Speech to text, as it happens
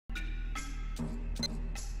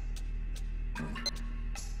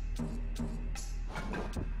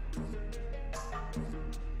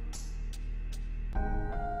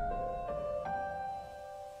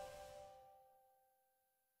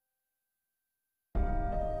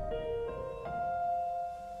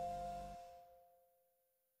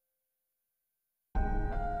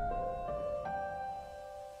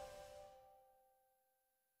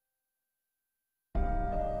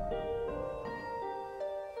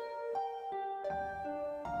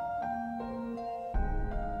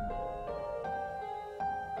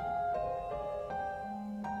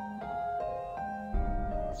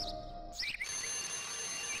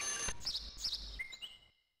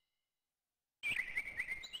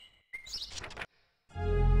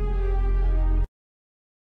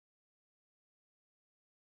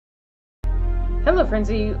Hello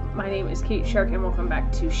Frenzy, my name is Kate Shark and welcome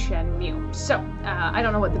back to Shenmue. So, I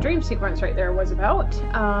don't know what the dream sequence right there was about,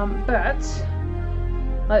 but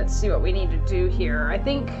let's see what we need to do here. I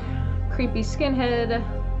think creepy skinhead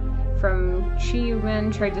from Chi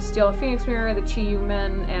Men tried to steal a Phoenix Mirror. The Chi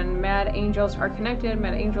Men and Mad Angels are connected.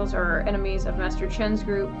 Mad Angels are enemies of Master Chen's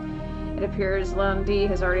group. It appears Lan Di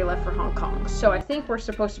has already left for Hong Kong. So I think we're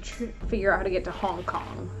supposed to figure out how to get to Hong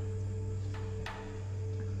Kong.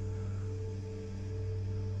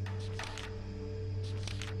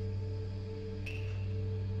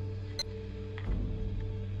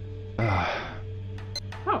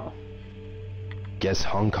 Oh. Guess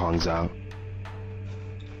Hong Kong's out.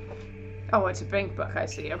 Oh, it's a bank book, I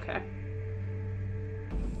see, okay.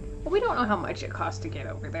 Well, we don't know how much it costs to get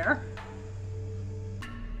over there.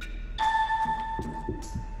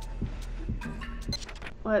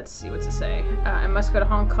 Let's see what's it say. I must go to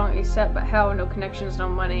Hong Kong ASAP, but how? No connections, no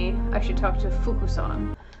money. I should talk to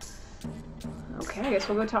Fuku-san. Okay, I guess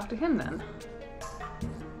we'll go talk to him then.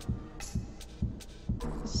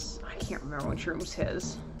 I can't remember which room's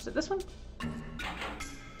his. Is it this one?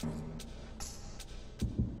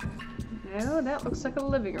 No, that looks like a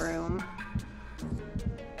living room.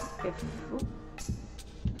 Ooh.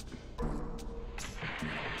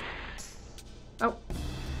 Oh,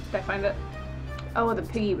 did I find it? Oh, the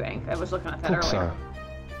piggy bank. I was looking at that earlier.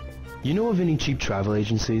 You know of any cheap travel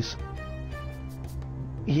agencies?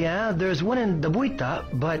 Yeah, there's one in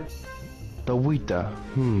Dabuita, but... Dabuita?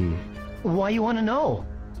 Why you want to know?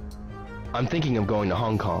 I'm thinking of going to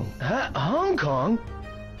Hong Kong. Huh? Hong Kong?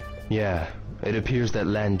 Yeah, it appears that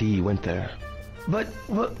Lan Di went there. But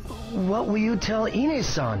what will you tell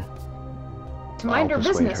Ine-san? To mind her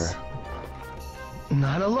business. Her.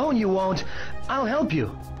 Not alone you won't. I'll help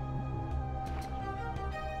you.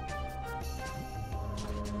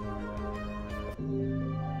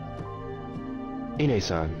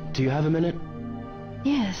 Ine-san, do you have a minute?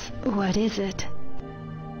 Yes, what is it?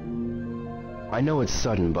 I know it's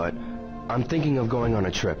sudden, but I'm thinking of going on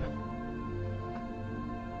a trip.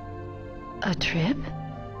 A trip?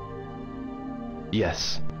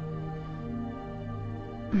 Yes.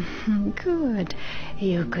 Good.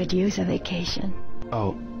 You could use a vacation.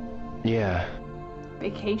 Oh, yeah.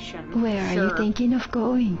 Vacation. Where are you thinking of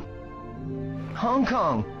going? Hong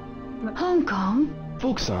Kong. Hong Kong?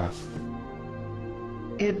 Fuku-san.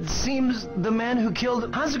 It seems the man who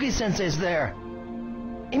killed Hazuki-sensei is there.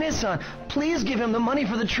 Ine-san, please give him the money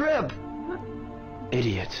for the trip.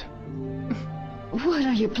 Idiot. What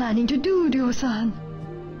are you planning to do, Ryo-san?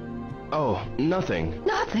 Oh, nothing.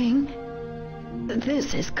 Nothing?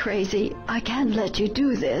 This is crazy. I can't let you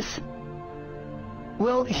do this.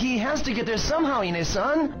 Well, he has to get there somehow,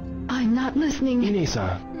 Ine-san. I'm not listening.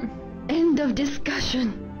 Ine-san. End of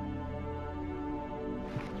discussion.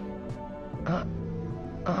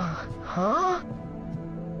 Huh?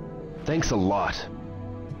 Thanks a lot.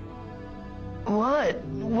 What?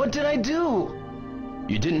 What did I do?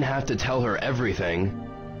 You didn't have to tell her everything.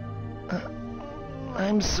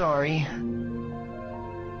 I'm sorry.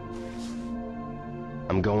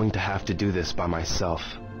 I'm going to have to do this by myself.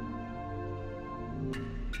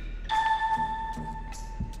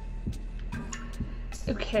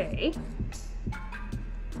 Okay.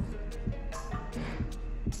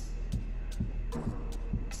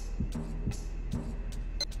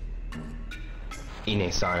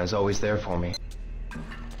 Ine-san is always there for me.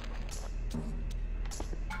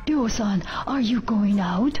 Ryo-san, are you going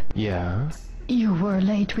out? Yeah? You were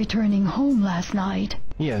late returning home last night.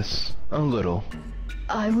 Yes, a little.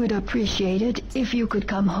 I would appreciate it if you could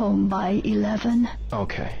come home by 11.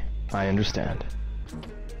 Okay, I understand.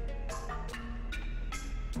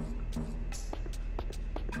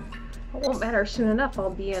 It won't matter soon enough.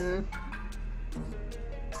 I'll be in...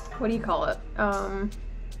 What do you call it?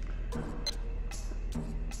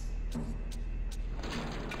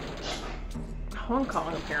 Hong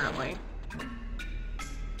Kong, apparently.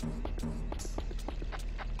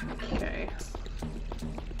 Okay.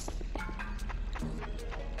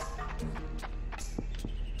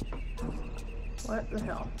 What the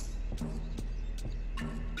hell?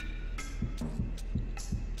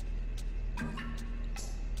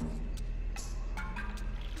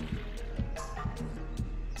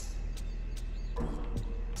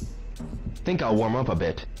 Think I'll warm up a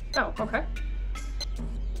bit. Oh, okay.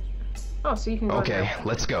 Oh, so you can go in Okay, there.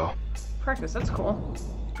 let's go. Practice, that's cool.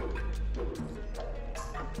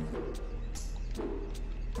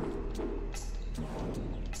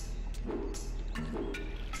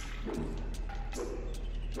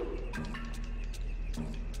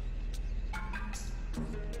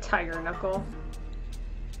 Tiger Knuckle.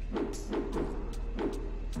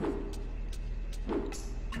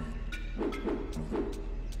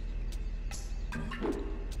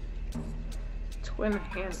 Twin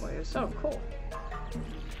hand waves. Oh, cool.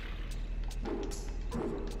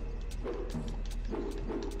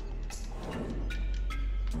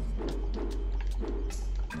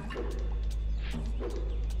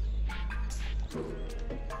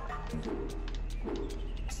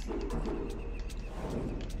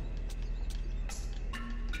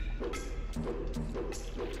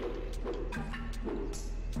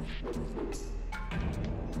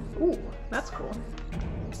 Ooh, that's cool.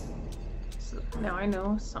 So now I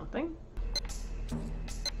know something.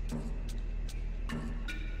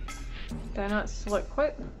 Did I not select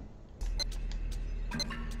quite?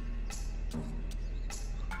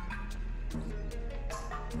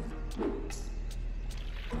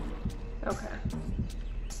 Okay.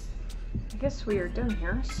 I guess we are done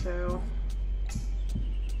here, so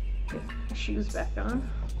get my shoes back on.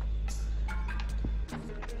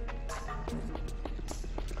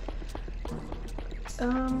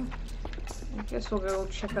 I guess we'll go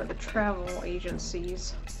check out the travel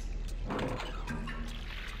agencies.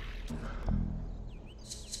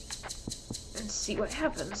 And see what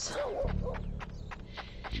happens.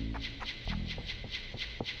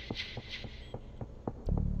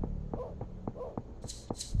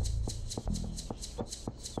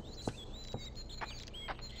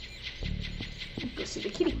 Go see the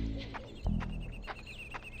kitty.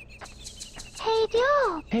 Hey,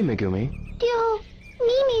 Joe. Hey, Megumi. Joe,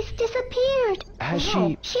 Mimi's disappeared. Has Oh.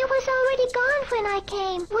 she... She was already gone when I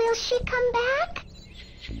came. Will she come back?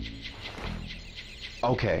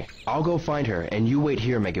 Okay, I'll go find her, and you wait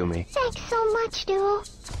here, Megumi. Thanks so much, Joe.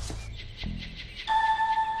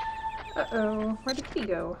 Uh-oh, where'd the kitty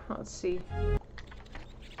go? Let's see.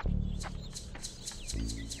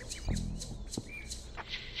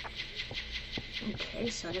 Okay,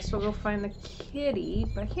 so I guess we'll go find the kitty,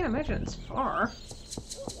 but I can't imagine it's far.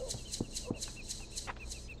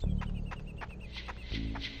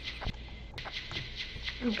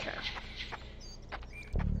 Okay.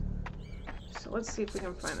 So let's see if we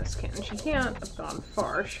can find this kitten. She can't have gone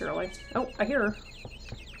far, surely. Oh, I hear her.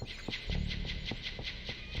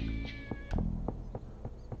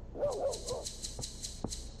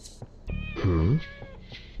 Hmm?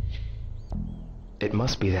 It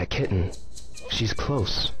must be that kitten. She's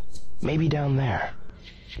close. Maybe down there.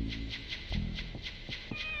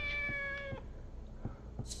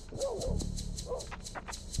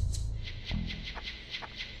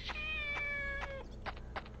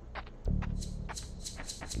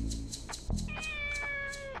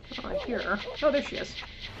 Oh, I hear her. Oh, there she is.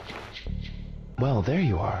 Well, there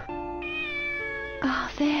you are.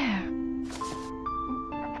 Ah, there.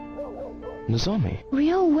 Nozomi.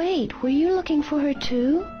 Real, wait, were you looking for her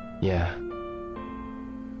too? Yeah.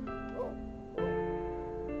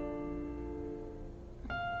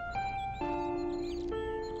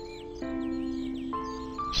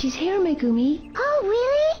 She's here, Megumi. Oh,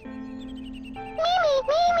 really? Mimi!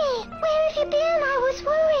 Where have you been? I was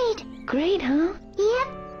worried. Great, huh? Yep.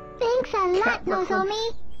 Thanks a lot, Cat record.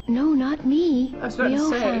 Nozomi. No, not me. I was about to Ryo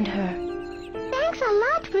say. found her. Thanks a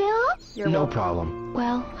lot, Ryo. You're No welcome. problem.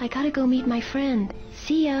 Well, I gotta go meet my friend.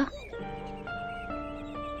 See ya.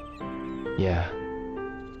 Yeah.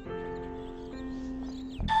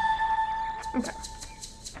 Okay.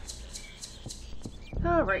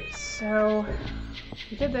 Alright, so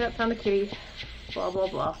we did that, found the kitty, blah blah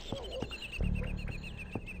blah.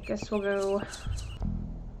 Guess we'll go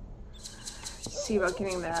see about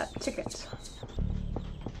getting that ticket.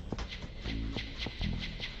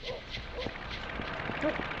 Oh,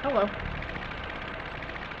 hello.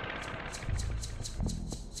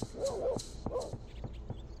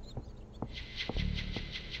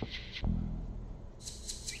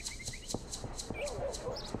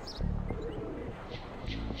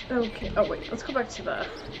 Okay, oh wait, let's go back to the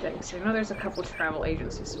thing. So I know there's a couple travel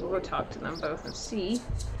agencies, so we'll go talk to them both and see.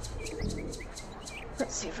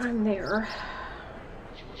 Let's see if I'm there.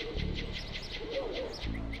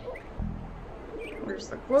 Where's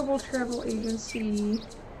the global travel agency?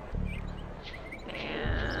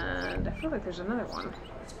 And I feel like there's another one.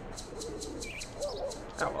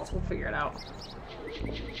 Oh well, we'll figure it out.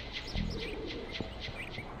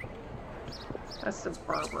 That's the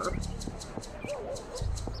barber.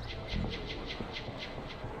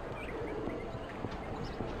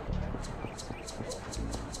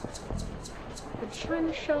 The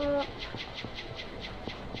china shop.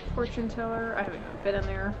 Fortune teller. I haven't even been in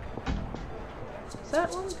there. Is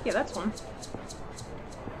that one? Yeah, that's one.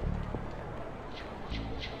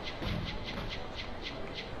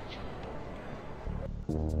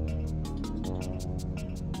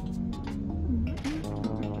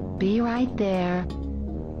 Be right there.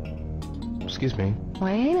 Excuse me.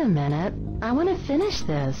 Wait a minute. I want to finish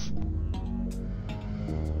this.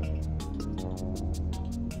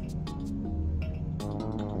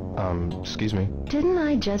 Excuse me. Didn't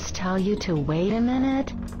I just tell you to wait a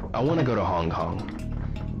minute? I want to go to Hong Kong.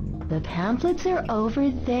 The pamphlets are over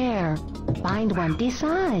there. Find one,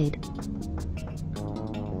 decide.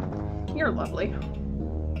 You're lovely.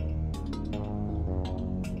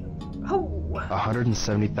 Oh!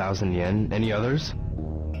 170,000 yen. Any others?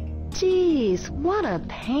 Jeez, what a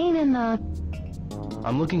pain in the...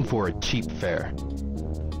 I'm looking for a cheap fare.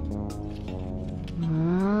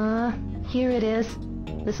 Here it is.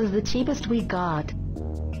 This is the cheapest we got.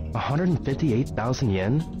 158,000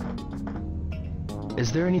 yen?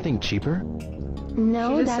 Is there anything cheaper?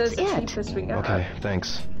 No, She just that's says the it. cheapest we got. Okay,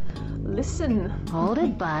 thanks. Listen. Hold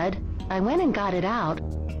it, bud. I went and got it out.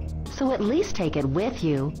 So at least take it with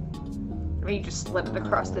you. Or you just slid it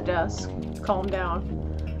across the desk. Calm down.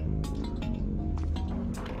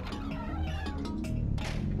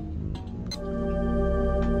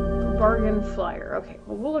 Bargain flyer. Okay,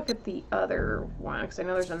 well, we'll look at the other one, because I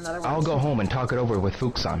know there's another one. I'll go home and talk it over with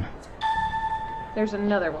Fukusan. There's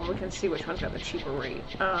another one. We can see which one's got the cheaper rate.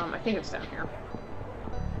 I think it's down here.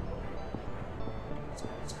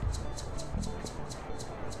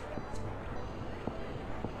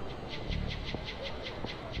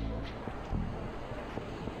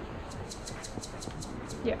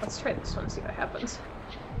 Yeah, let's try this one, see what happens.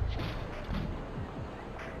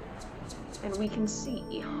 And we can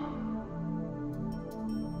see.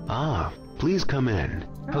 Ah, please come in.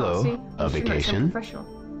 Hello. See? A You seem like some vacation?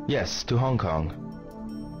 professional. Yes, to Hong Kong.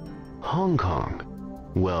 Hong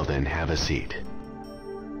Kong. Well then, have a seat.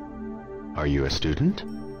 Are you a student?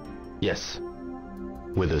 Yes.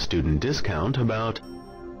 With a student discount, about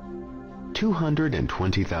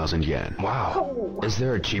 220,000 yen. Wow. Oh. Is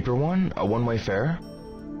there a cheaper one? A one-way fare?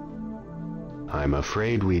 I'm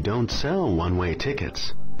afraid we don't sell one-way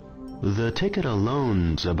tickets. The ticket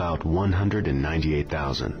alone's about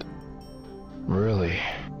 198,000. Really?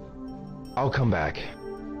 I'll come back.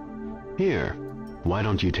 Here, why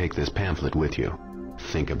don't you take this pamphlet with you?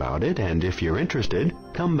 Think about it, and if you're interested,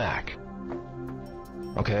 come back.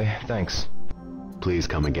 Okay, thanks. Please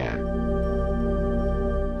come again.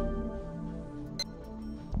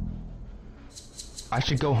 I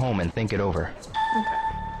should go home and think it over. Okay.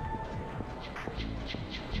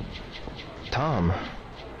 Tom,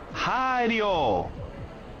 Hi, Rio!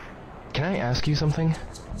 can I ask you something?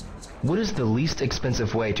 What is the least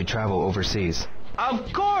expensive way to travel overseas?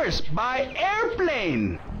 Of course, by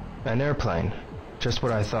airplane! An airplane. Just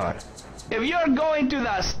what I thought. If you're going to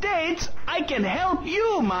the States, I can help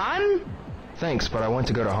you, man! Thanks, but I want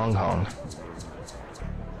to go to Hong Kong.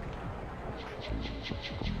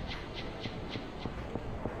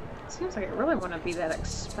 Seems like it really wouldn't be that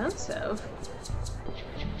expensive.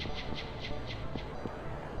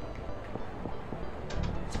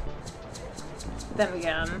 Then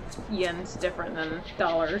again, yen's different than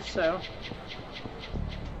dollars, so...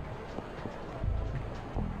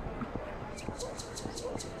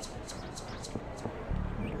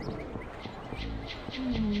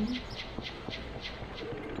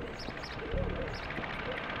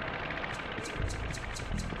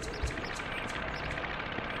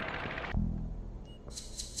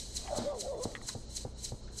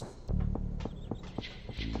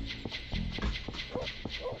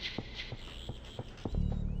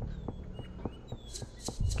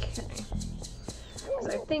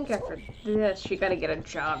 I think after this, you gotta get a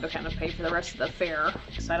job to kind of pay for the rest of the fare,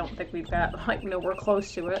 because I don't think we've got, like, nowhere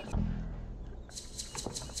close to it.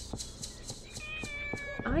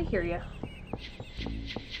 I hear ya.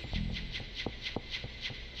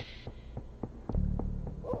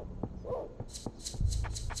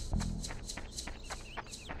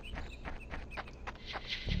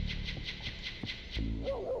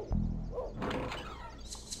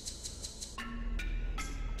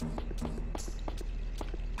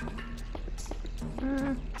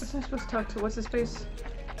 Was I supposed to talk to what's his face?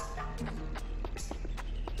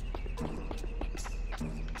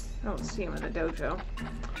 I don't see him in the dojo.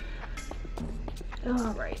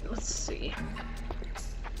 Alright, let's see.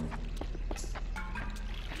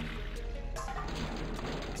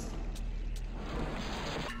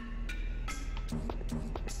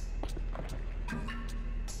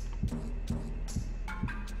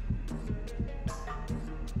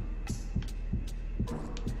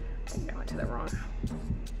 I think I went to the wrong.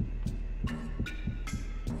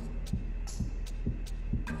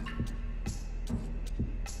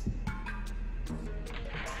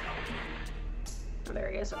 There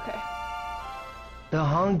he is, okay. The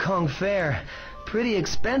Hong Kong fare. Pretty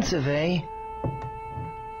expensive, eh?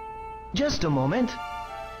 Just a moment.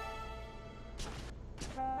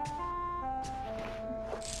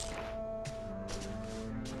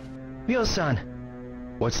 Ryo-san,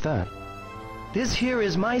 What's that? this here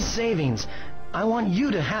is my savings. I want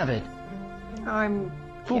you to have it. I'm...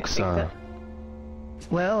 can't take Fukusan.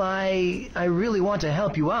 that. Well, I really want to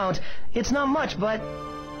help you out. It's not much, but...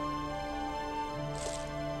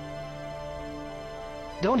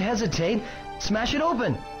 Don't hesitate. Smash it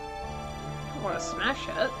open. I want to smash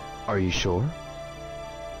it. Are you sure?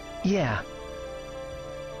 Yeah.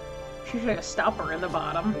 She should have a stopper in the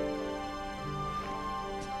bottom.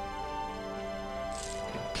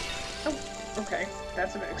 Oh, okay.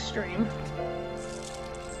 That's a bit extreme.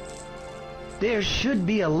 There should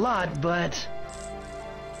be a lot, but...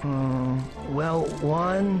 well,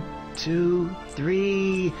 1, 2,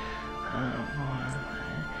 3...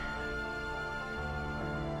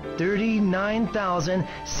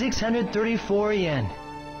 39,634 yen.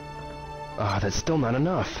 Ah, that's still not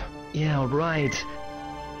enough. Yeah, right.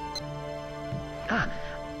 Ah,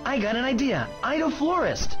 I got an idea. Ida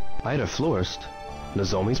Florist. Ida Florist?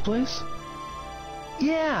 Nozomi's place?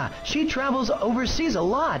 Yeah, she travels overseas a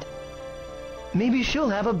lot. Maybe she'll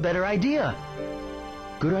have a better idea.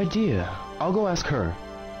 Good idea. I'll go ask her.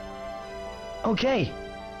 Okay.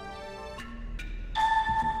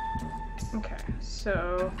 Okay,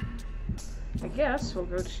 so... I guess we'll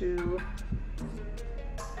go to...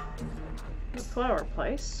 the flower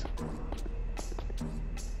place.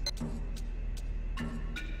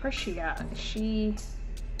 Where's she at? Is she...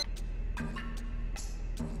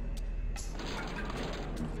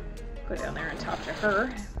 go down there and talk to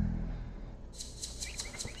her.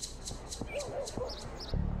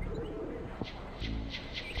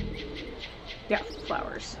 Yeah,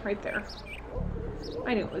 flowers, right there.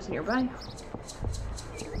 I knew it was nearby.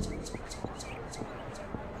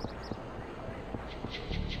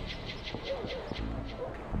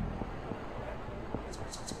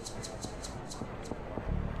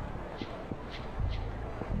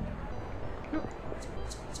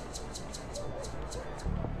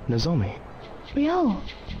 Nozomi, Ryo,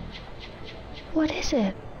 what is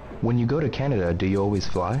it? when you go to Canada, do you always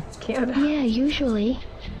fly? Canada. Yeah, usually.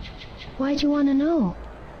 Why'd you want to know?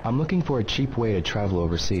 I'm looking for a cheap way to travel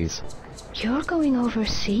overseas. You're going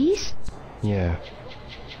overseas? Yeah.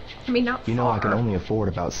 I mean, not You know, I can far. only afford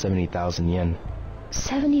about 70,000 yen.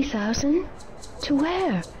 70,000? To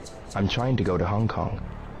where? I'm trying to go to Hong Kong,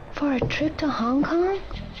 For a trip to Hong Kong?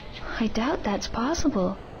 I doubt that's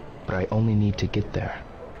possible. but I only need to get there.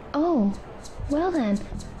 Oh, well then,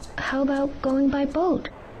 how about going by boat?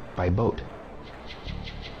 By boat.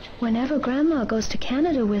 Whenever Grandma goes to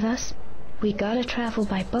Canada with us, we gotta travel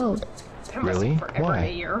by boat. That must Really? be forever Why?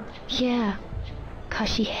 a year. Yeah, 'cause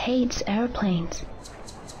she hates airplanes.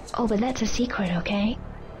 Oh, but that's a secret, okay?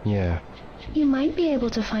 Yeah. You might be able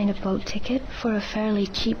to find a boat ticket for a fairly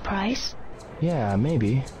cheap price. Yeah,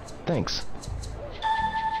 maybe. Thanks.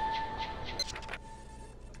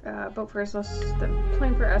 Boat first, then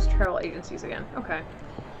plan for us travel agencies again. Okay.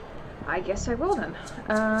 I guess I will then.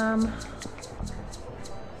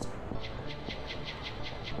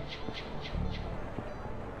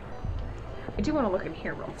 I do want to look in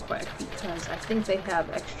here real quick because I think they have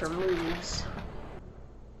extra moves.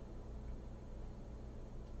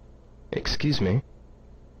 Excuse me.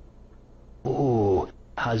 Oh,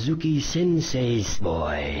 Hazuki-sensei's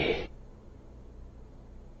boy.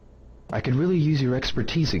 I could really use your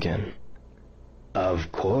expertise again.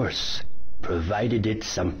 Of course, provided it's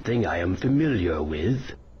something I am familiar with.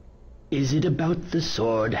 Is it about the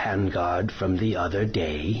sword handguard from the other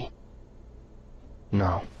day?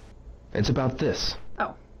 No. It's about this.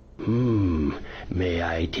 Oh. May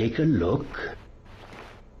I take a look?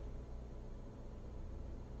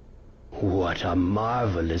 What a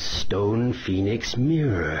marvelous stone phoenix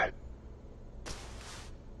mirror.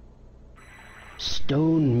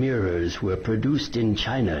 Stone mirrors were produced in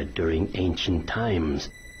China during ancient times.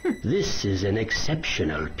 This is an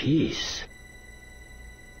exceptional piece.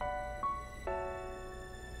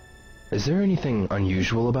 Is there anything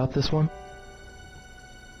unusual about this one?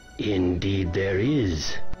 Indeed there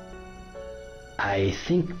is. I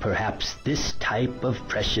think perhaps this type of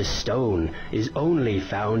precious stone is only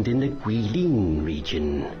found in the Guilin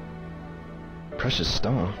region. Precious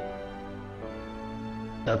stone.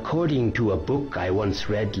 According to a book I once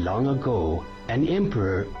read long ago, an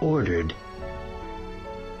emperor ordered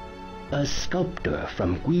a sculptor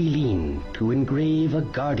from Guilin to engrave a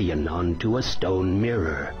guardian onto a stone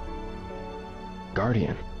mirror.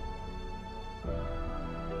 Guardian.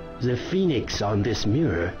 The phoenix on this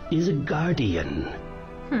mirror is a guardian.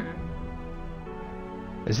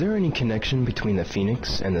 Is there any connection between the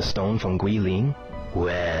phoenix and the stone from Guilin?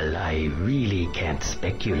 Well, I really can't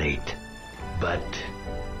speculate, but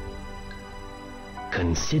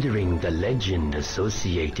Considering the legend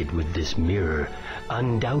associated with this mirror,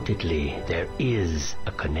 undoubtedly there is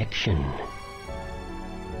a connection.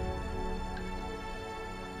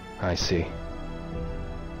 I see.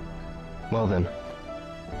 Well then,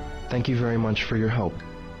 thank you very much for your help.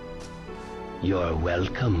 You're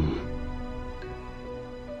welcome.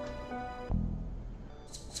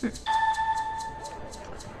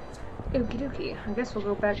 Okie dokie. I guess we'll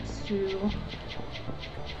go back to...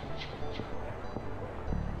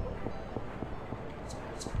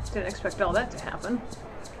 Didn't expect all that to happen.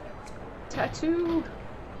 Tattoo!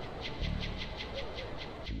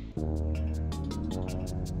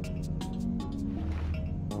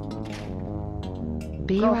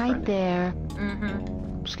 Be right there.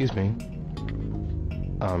 Excuse me.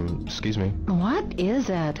 Excuse me. What is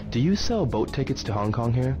it? Do you sell boat tickets to Hong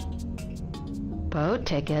Kong here? Boat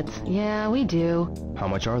tickets? Yeah, we do. How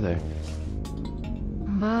much are they?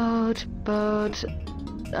 Boat.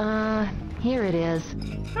 Here it is.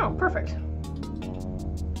 Oh, perfect.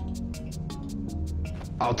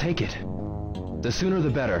 I'll take it. The sooner the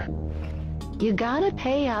better. You gotta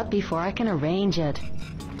pay up before I can arrange it.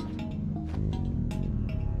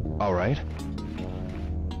 All right.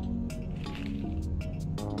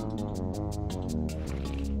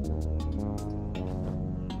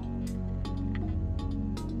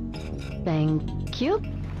 Thank you.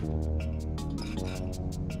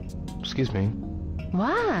 Excuse me.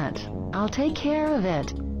 What? I'll take care of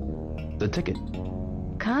it. The ticket.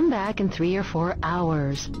 Come back in 3 or 4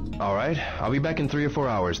 hours. All right. I'll be back in 3 or 4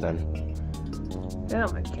 hours then.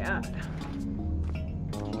 Oh my god.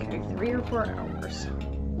 Okay, 3 or 4 hours.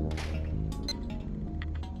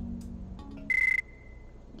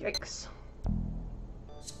 Yikes.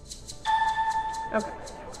 Okay.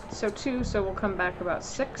 So 2, so we'll come back about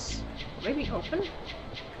 6. Maybe open?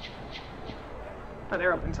 Oh,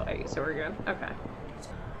 they're open till 8, so we're good. Okay.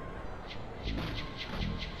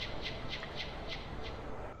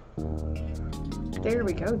 There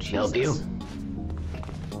we go, Jesus. Help you?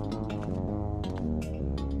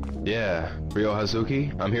 Yeah, Ryo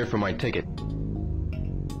Hazuki, I'm here for my ticket.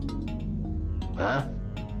 Huh?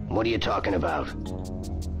 What are you talking about?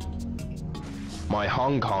 My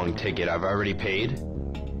Hong Kong ticket I've already paid.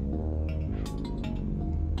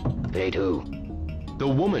 Paid who? The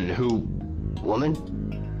woman who... Woman?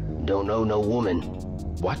 Don't know no woman.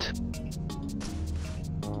 What?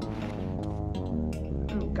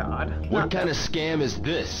 Oh god. What kind of scam is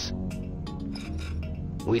this?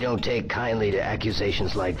 We don't take kindly to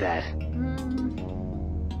accusations like that.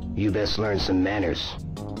 You best learn some manners.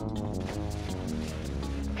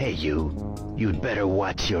 Hey, you'd better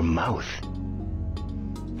watch your mouth.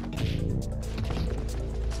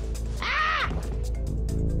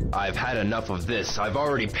 I've had enough of this. I've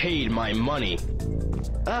already paid my money.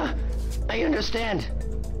 I understand.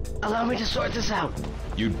 Allow me to sort this out.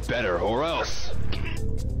 You'd better, or else.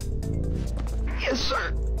 Yes,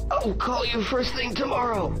 sir. I'll call you first thing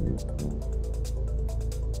tomorrow.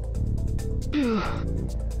 Phew.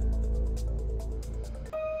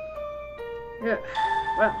 Yeah.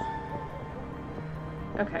 Well.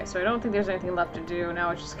 Okay, so I don't think there's anything left to do.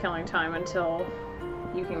 Now it's just killing time until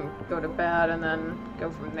you can go to bed and then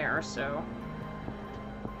go from there, so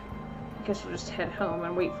I guess we'll just head home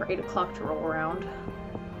and wait for 8 o'clock to roll around.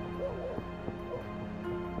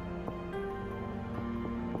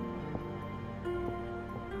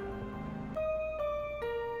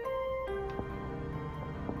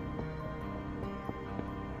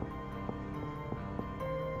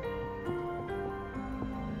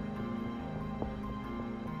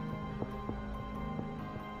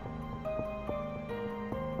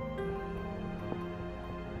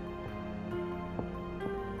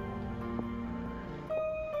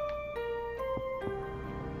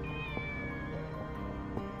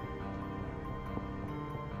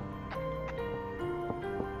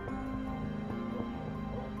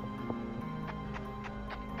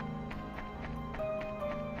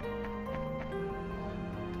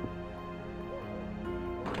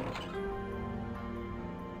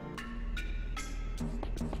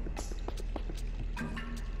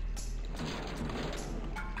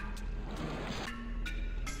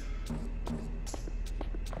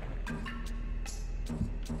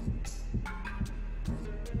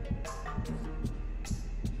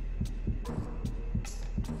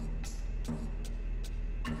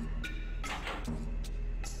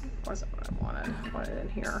 Wasn't what I wanted. I wanted it in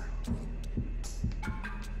here.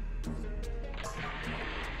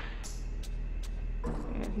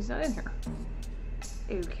 And he's not in here.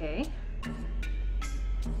 Okay.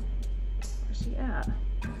 Where's he at?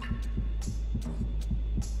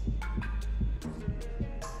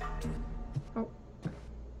 Oh.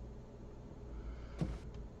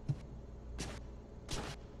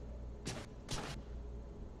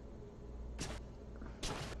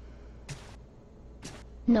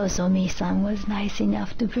 Nozomi-san was nice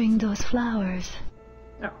enough to bring those flowers.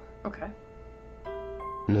 Oh, okay.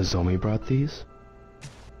 Nozomi brought these?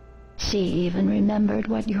 She even remembered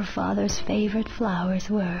what your father's favorite flowers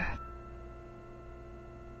were.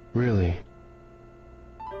 Really?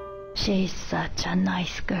 She's such a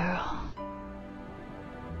nice girl.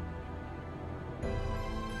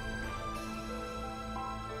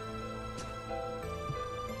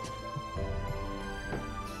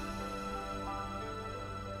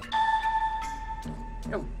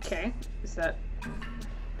 Okay, is that...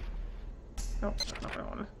 Oh, that's not that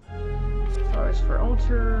one. Flowers for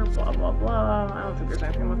altar, blah blah blah. I don't think there's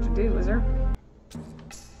anything left to do, is there?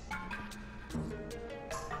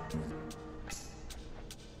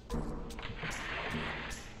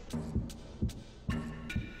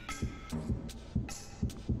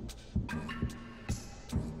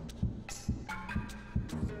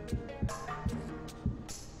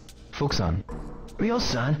 Fukusan,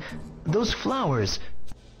 Ryo-san, those flowers.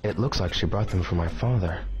 it looks like she brought them for my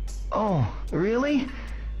father. Oh, really?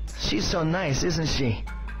 She's so nice, isn't she?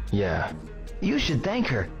 Yeah. You should thank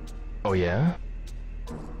her. Oh yeah?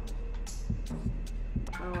 Oh,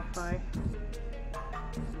 if I...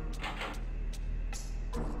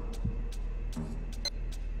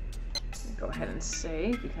 Go ahead and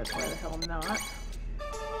save, because why the hell not?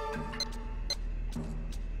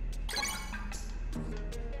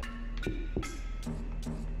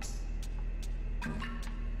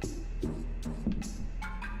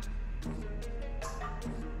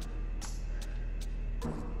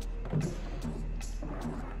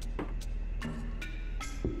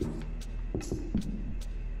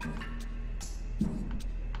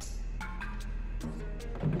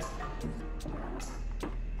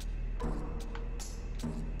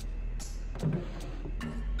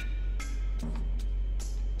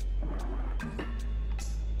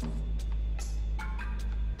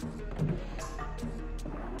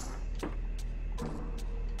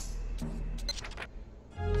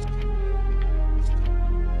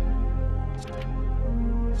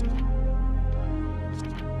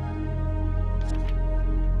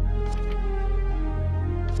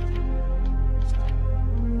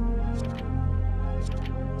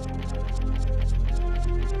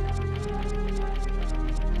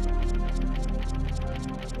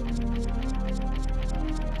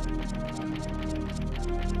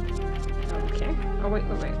 Oh, wait.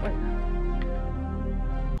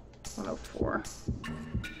 104.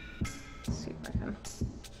 Let's see if I can...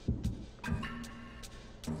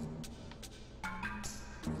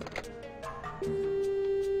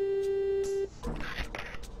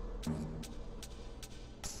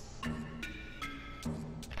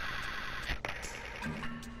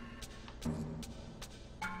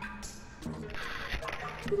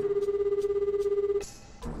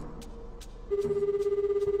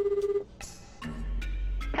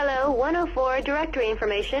 Hello, 104 directory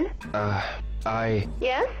information.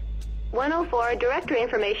 Yes? 104 directory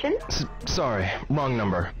information. Sorry, wrong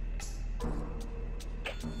number.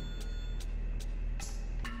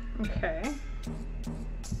 Okay.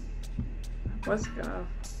 I was gonna...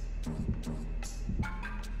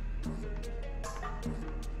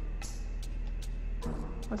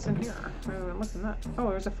 What's in here? Wait, what's in that? Oh,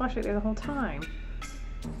 there's a flashlight there the whole time.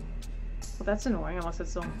 Well, that's annoying, unless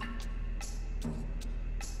it's still...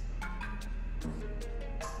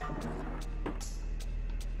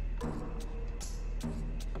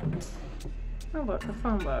 Oh look, a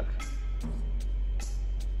phone book.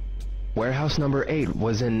 Warehouse number 8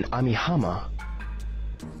 was in Amihama.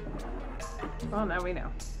 Well, now we know.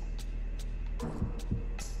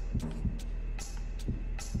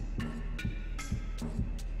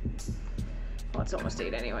 Well, it's almost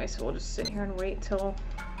 8 anyway, so we'll just sit here and wait till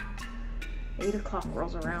 8 o'clock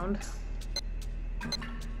rolls around.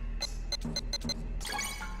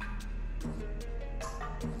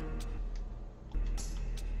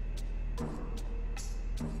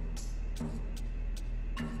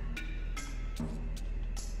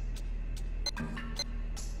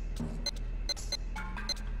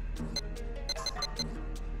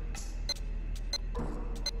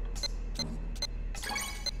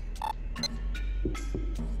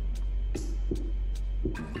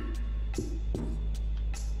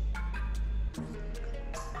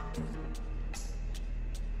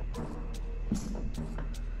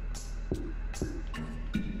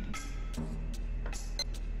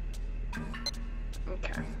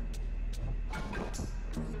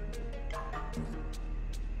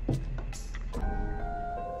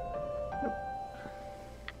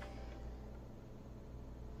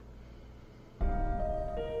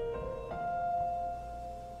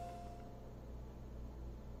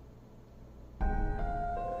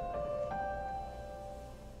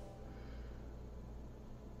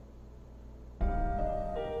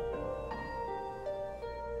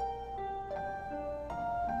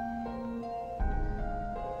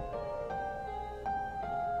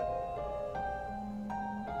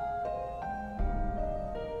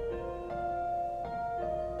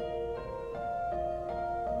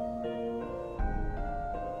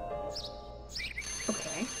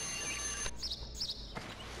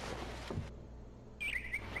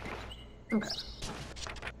 Okay.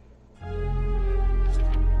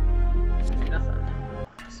 Nothing.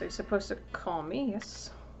 So you're supposed to call me,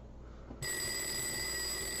 yes?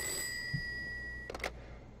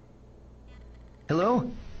 Hello?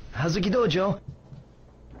 Hazuki Dojo?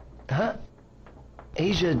 Huh?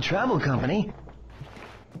 Asia Travel Company?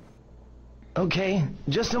 Okay,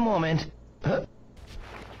 just a moment. Huh?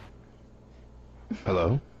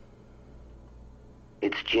 Hello?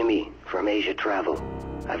 It's Jimmy from Asia Travel.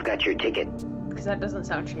 I've got your ticket. Because that doesn't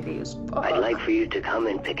sound shady as fuck. I'd like for you to come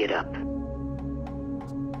and pick it up.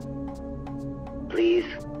 Please,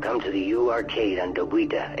 come to the U Arcade on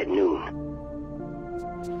Dobuita at noon.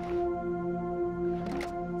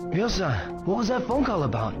 Ryo-san, what was that phone call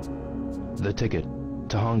about? The ticket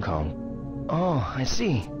to Hong Kong. Oh, I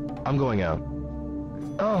see. I'm going out.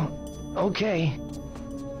 Oh, okay.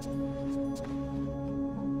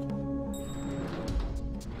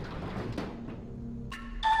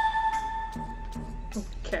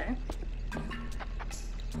 Okay.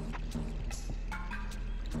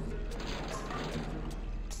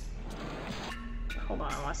 Hold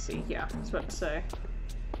on, let's see. Yeah, I was about to say.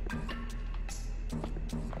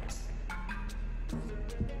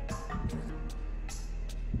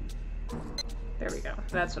 There we go.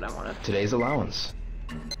 That's what I wanted. Today's allowance.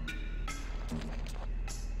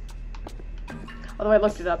 Although I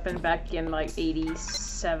looked it up and back in like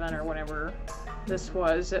 87 or whatever this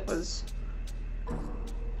was, it was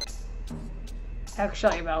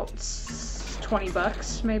actually about 20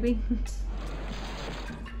 bucks maybe.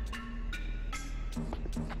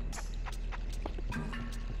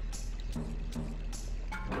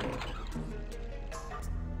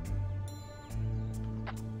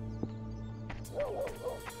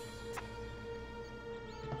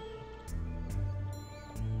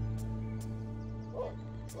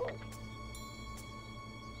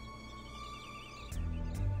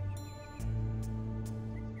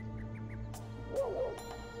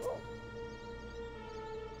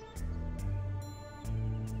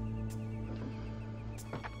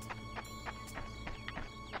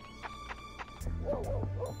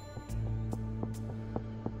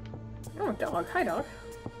 Oh, dog. Hi, dog.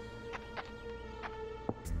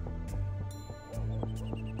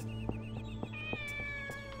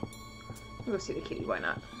 We'll go see the kitty. Why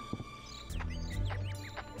not?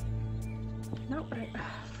 No, but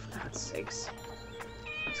for God's sakes.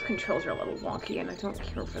 These controls are a little wonky, and I don't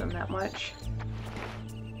care for them that much.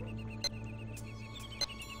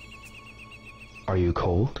 Are you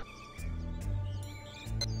cold?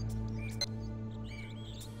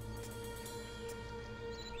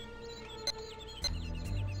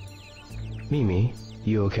 Mimi,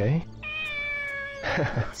 you okay?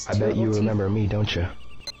 I bet you remember me, don't you?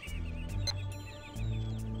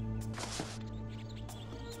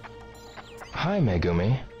 Hi,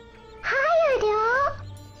 Megumi. Hi, Ryo.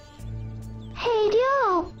 Hey,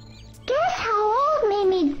 Ryo. Guess how old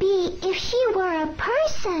Mimi'd be if she were a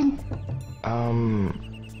person?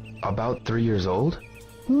 About 3 years old?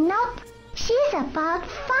 Nope. She's about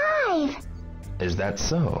 5. Is that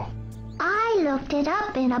so? I looked it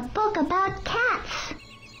up in a book about cats.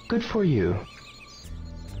 Good for you.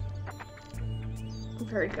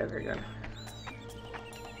 Very good, very good.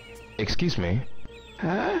 Excuse me.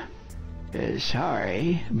 Huh?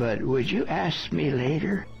 Sorry, but would you ask me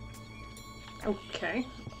later? Okay.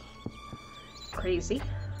 Crazy.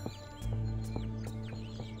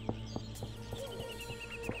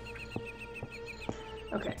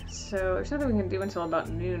 Okay, so there's nothing we can do until about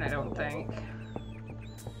noon, I don't think.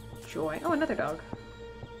 Joy. Oh, another dog.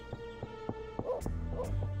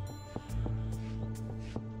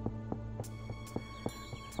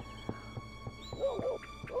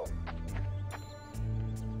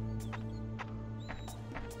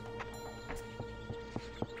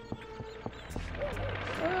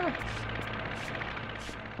 Ah.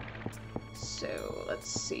 So, let's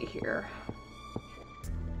see here.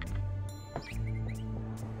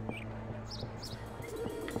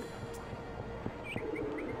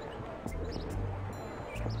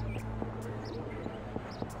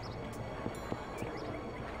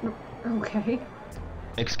 Okay.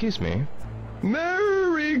 Excuse me.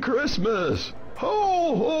 Merry Christmas!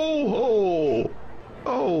 Ho, ho, ho!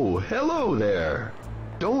 Oh, hello there.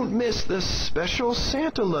 Don't miss the special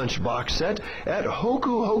Santa lunch box set at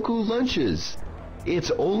Hoku Hoku Lunches.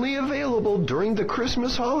 It's only available during the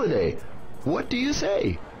Christmas holiday. What do you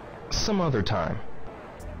say? Some other time.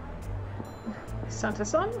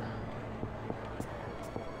 Santa-san?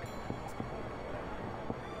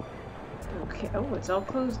 Okay, oh, it's all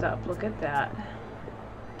closed up. Look at that.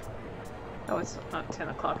 Oh, it's not 10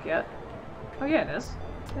 o'clock yet. Oh, yeah, it is.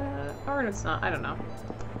 Or it's not. I don't know.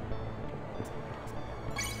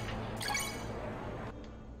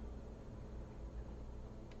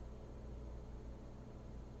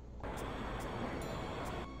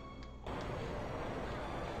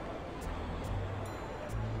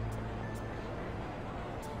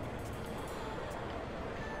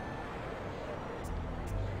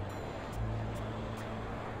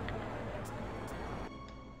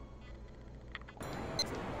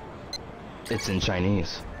 It's in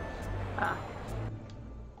Chinese. Ah.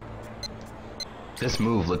 This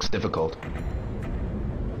move looks difficult.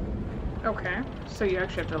 Okay, so you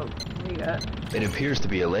actually have to read it. It appears to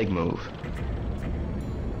be a leg move.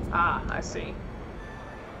 Ah, I see.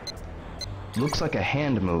 Looks like a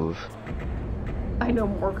hand move. I know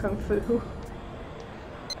more Kung Fu.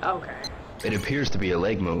 Okay. It appears to be a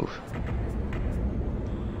leg move.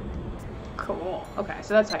 Cool. Okay,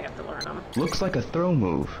 so that's how you have to learn them. Looks like a throw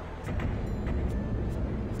move.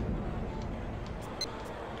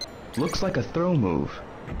 Looks like a throw move.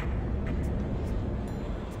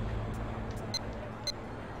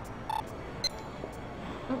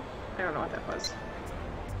 Oh, I don't know what that was.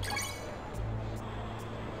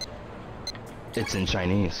 It's in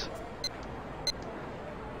Chinese.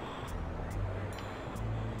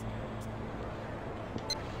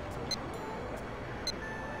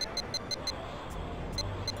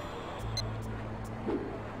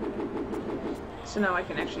 So now I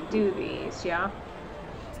can actually do these, yeah?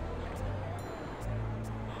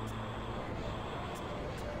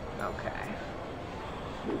 Okay.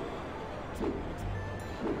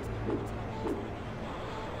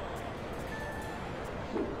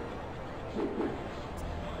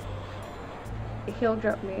 A heel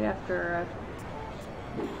drop made after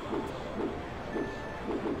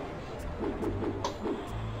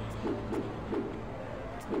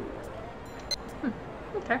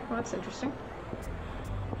okay, well that's interesting.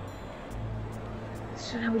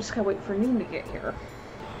 So now we just gotta wait for noon to get here.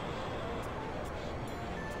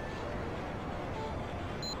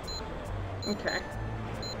 Okay.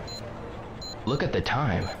 Look at the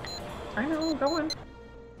time. I know, I'm going.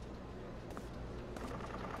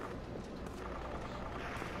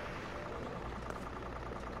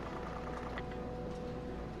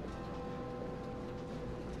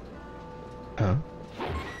 Huh?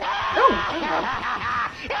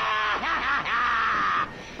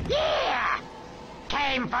 Yeah!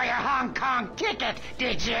 Came for your Hong Kong ticket,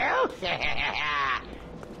 did you?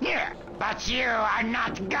 Yeah, but you are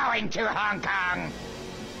not going to Hong Kong.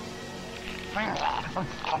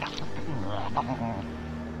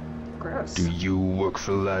 Gross. Do you work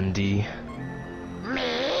for Landy?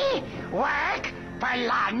 Me? Work? For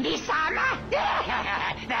Landy-sama?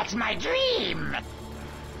 That's my dream.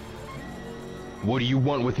 What do you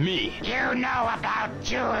want with me? You know about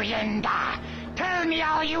Julianda. Tell me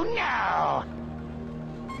all you know.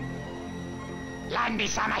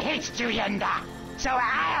 Landy-sama hates Julianda, so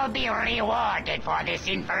I'll be rewarded for this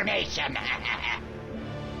information.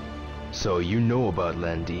 So you know about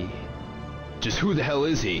Landy. Just who the hell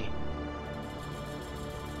is he?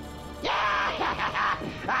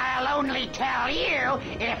 I'll only tell you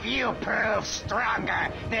if you prove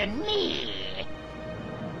stronger than me.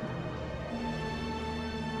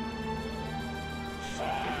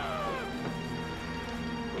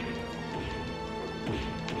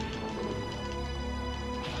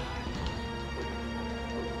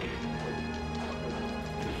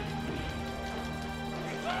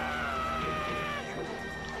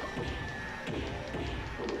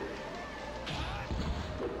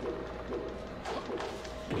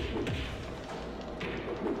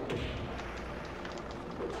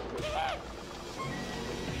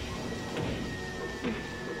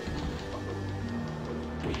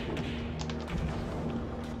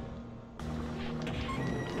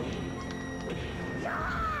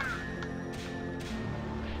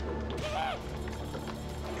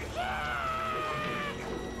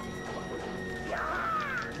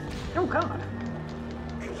 Oh god.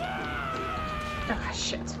 Ah,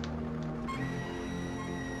 shit.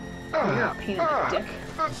 Oh, you're a pain in the dick.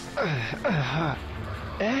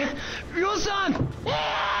 Ryo-san!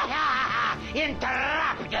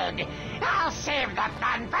 Interrupted! I'll save the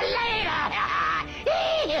fun for later!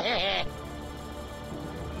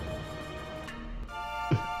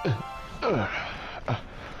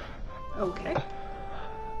 Okay.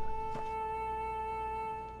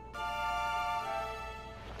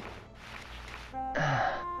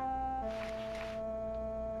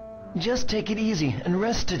 Just take it easy and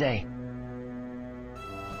rest today.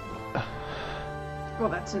 Well,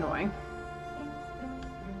 that's annoying.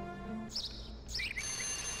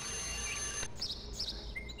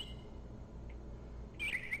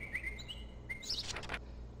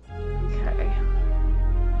 Okay.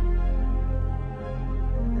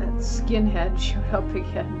 That skinhead showed up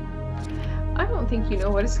again. I don't think you know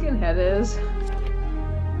what a skinhead is.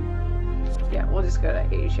 Yeah, we'll just go to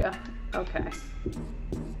Asia. Okay.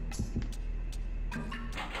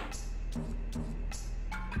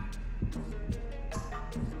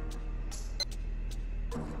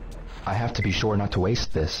 I have to be sure not to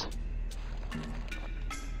waste this.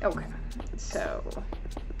 Okay. Let's So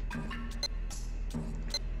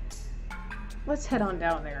let's head on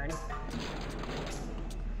down there and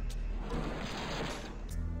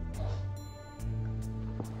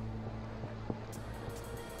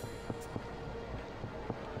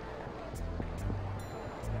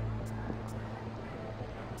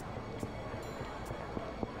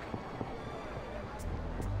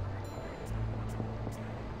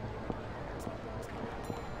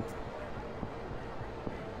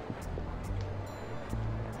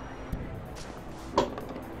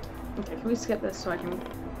can we skip this so I can...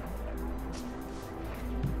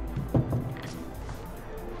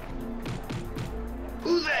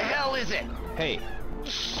 Who the hell is it? Hey,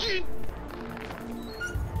 Shit!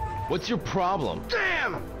 what's your problem?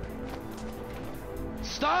 Damn!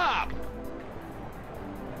 Stop!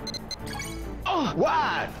 Oh,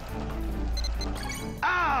 what?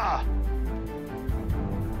 Ah!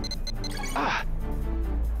 Ah!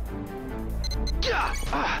 Yeah!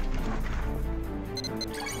 Ah!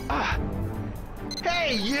 Ah!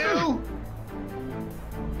 Hey, you!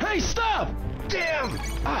 Hey, stop! Damn!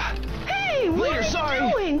 Ah! Hey, what Later, are you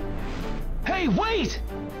sorry. doing? Hey, wait!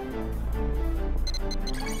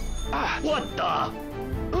 Ah! What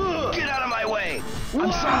the? Ugh. Get out of my way!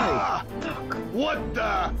 I'm sorry. Ah! What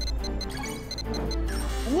the?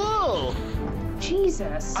 Whoa!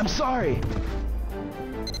 Jesus. I'm sorry.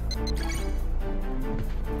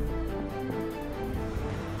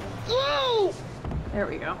 Whoa! There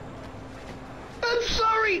we go. I'm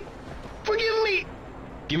sorry! Forgive me!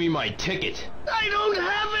 Give me my ticket. I don't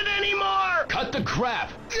have it anymore! Cut the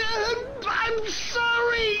crap. I'm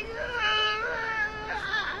sorry!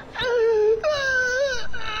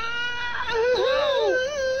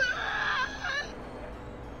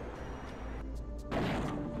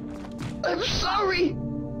 I'm sorry!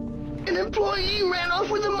 An employee ran off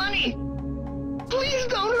with the money! Please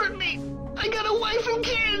don't hurt me! I got a wife and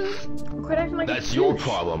kids! Quit acting like That's a your douche.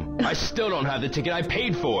 problem. I still don't have the ticket I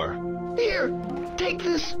paid for. Here, take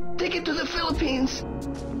this. Take it to the Philippines.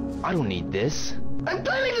 I don't need this. I'm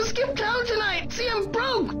planning to skip town tonight. See, I'm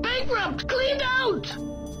broke, bankrupt, cleaned out.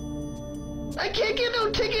 I can't get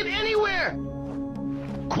no ticket anywhere.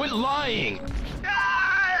 Quit lying!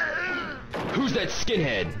 Ah! Who's that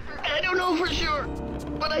skinhead? I don't know for sure,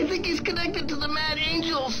 but I think he's connected to the Mad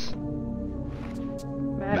Angels.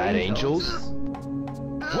 Mad Angels?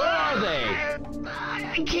 Where are they?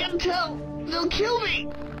 I can't tell. They'll kill me.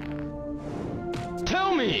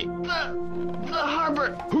 Tell me! The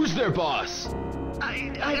harbor. Who's their boss?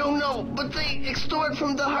 I don't know, but they extort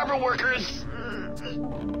from the harbor workers.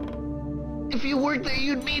 If you worked there,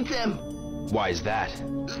 you'd meet them. Why is that?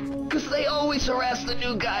 'Cause they always harass the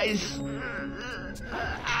new guys.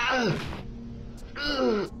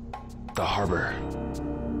 The harbor.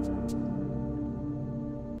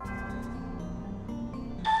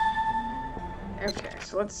 Okay,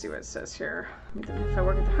 so let's see what it says here. If I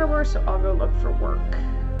work at the harbor, so I'll go look for work.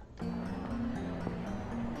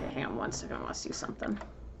 Okay, hang on one second, I want to see something.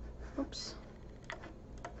 Oops.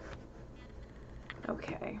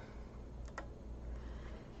 Okay.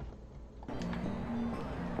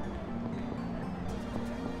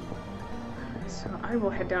 So I will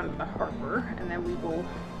head down to the harbor, and then we will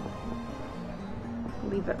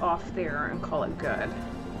leave it off there and call it good.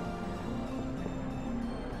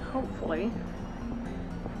 Hopefully.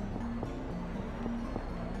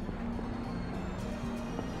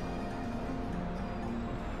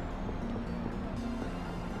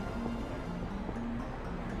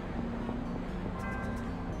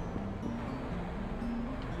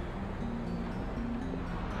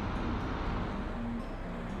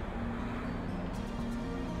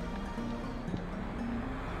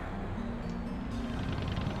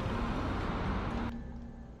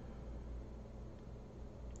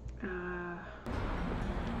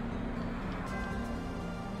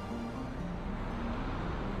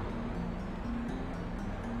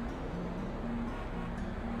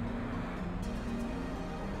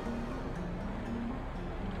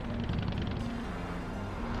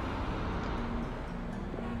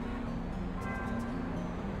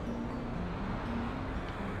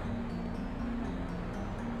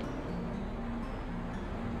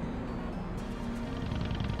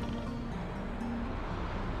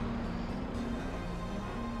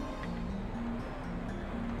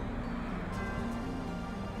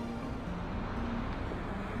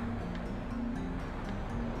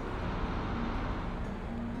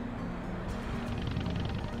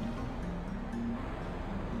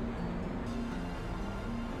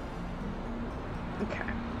 Okay.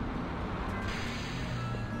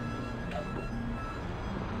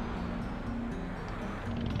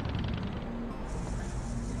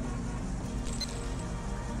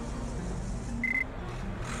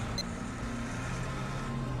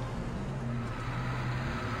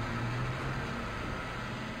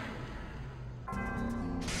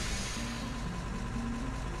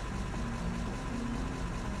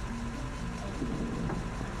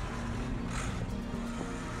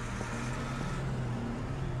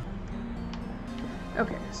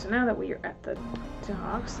 Okay, so now that we are at the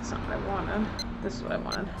docks, that's not what I wanted. This is what I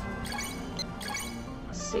wanted.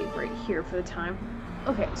 I'll save right here for the time.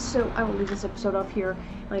 Okay, so I will leave this episode off here.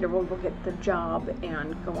 Later we'll go get the job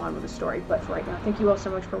and go on with the story. But for right now, thank you all so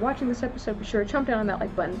much for watching this episode. Be sure to chomp down on that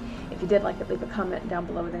like button. If you did like it, leave a comment down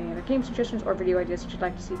below with any other game suggestions or video ideas that you'd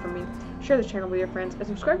like to see from me. Share this channel with your friends and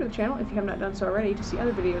subscribe to the channel if you have not done so already to see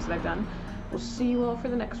other videos that I've done. We'll see you all for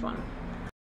the next one.